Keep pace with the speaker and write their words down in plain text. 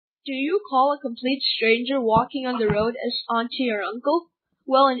Do you call a complete stranger walking on the road as auntie or uncle?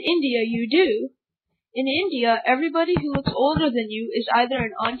 Well, in India you do. In India, everybody who looks older than you is either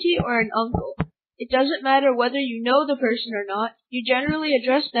an auntie or an uncle. It doesn't matter whether you know the person or not, you generally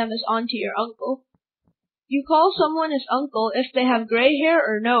address them as auntie or uncle. You call someone as uncle if they have gray hair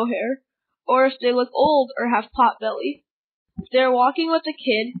or no hair, or if they look old or have pot belly. If they're walking with a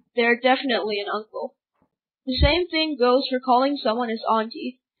kid, they're definitely an uncle. The same thing goes for calling someone as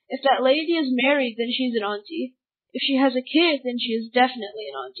auntie. If that lady is married, then she's an auntie. If she has a kid, then she is definitely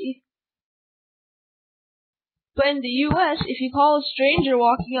an auntie. But in the U.S., if you call a stranger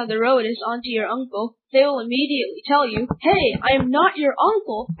walking on the road as auntie or uncle, they will immediately tell you, "Hey, I am not your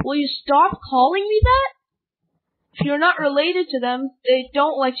uncle. Will you stop calling me that?" If you're not related to them, they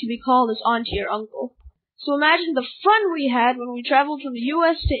don't like to be called as auntie or uncle. So imagine the fun we had when we traveled from the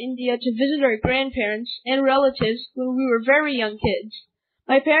U.S. to India to visit our grandparents and relatives when we were very young kids.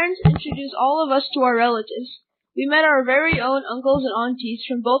 My parents introduced all of us to our relatives. We met our very own uncles and aunties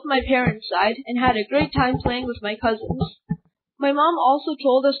from both my parents' side and had a great time playing with my cousins. My mom also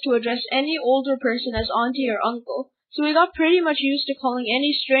told us to address any older person as auntie or uncle, so we got pretty much used to calling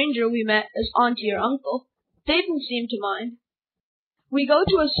any stranger we met as auntie or uncle. They didn't seem to mind. We go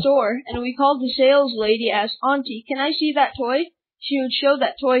to a store, and we called the sales lady as, "Auntie, can I see that toy?" She would show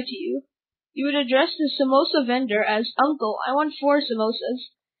that toy to you. You would address the samosa vendor as, "Uncle, I want 4 samosas."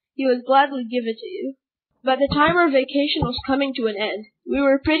 He would gladly give it to you. By the time our vacation was coming to an end, we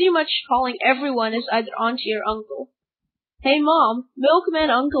were pretty much calling everyone as either auntie or uncle. "Hey Mom, milkman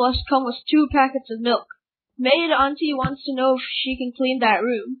uncle has come with 2 packets of milk. Maid auntie wants to know if she can clean that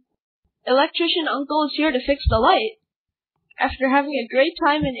room. Electrician uncle is here to fix the light." After having a great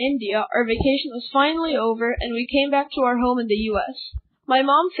time in India, our vacation was finally over and we came back to our home in the U.S. My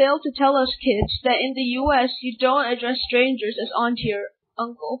mom failed to tell us kids that in the U.S. you don't address strangers as auntie or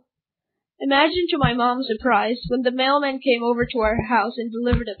uncle. Imagine to my mom's surprise when the mailman came over to our house and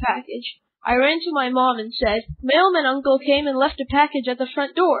delivered a package. I ran to my mom and said, "Mailman uncle came and left a package at the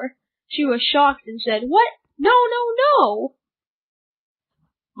front door." She was shocked and said, "What? No, no, no!"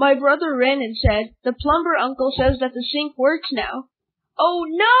 My brother ran and said, "The plumber uncle says that the sink works now." Oh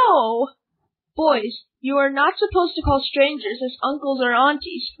no! Boys, you are not supposed to call strangers as uncles or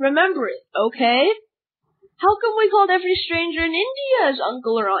aunties. Remember it, okay? How come we called every stranger in India as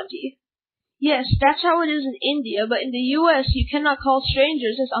uncle or auntie? Yes, that's how it is in India, but in the U.S. you cannot call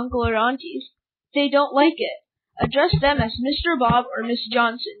strangers as uncle or aunties. They don't like it. Address them as Mr. Bob or Miss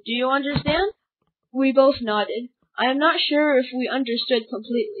Johnson. Do you understand? We both nodded. I am not sure if we understood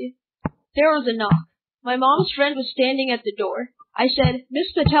completely. There was a knock. My mom's friend was standing at the door. I said,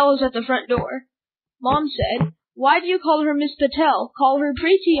 "Miss Patel is at the front door." Mom said, "Why do you call her Miss Patel? Call her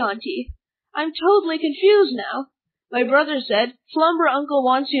Preeti Auntie." I'm totally confused now. My brother said, "Plumber uncle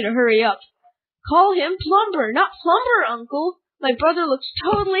wants you to hurry up." Call him Plumber, not Plumber uncle. My brother looks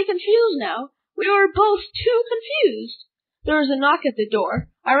totally confused now. We were both too confused. There was a knock at the door.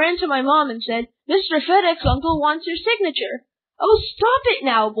 I ran to my mom and said, "Mr. FedEx uncle wants your signature." Oh, stop it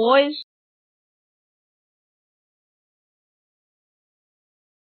now, boys.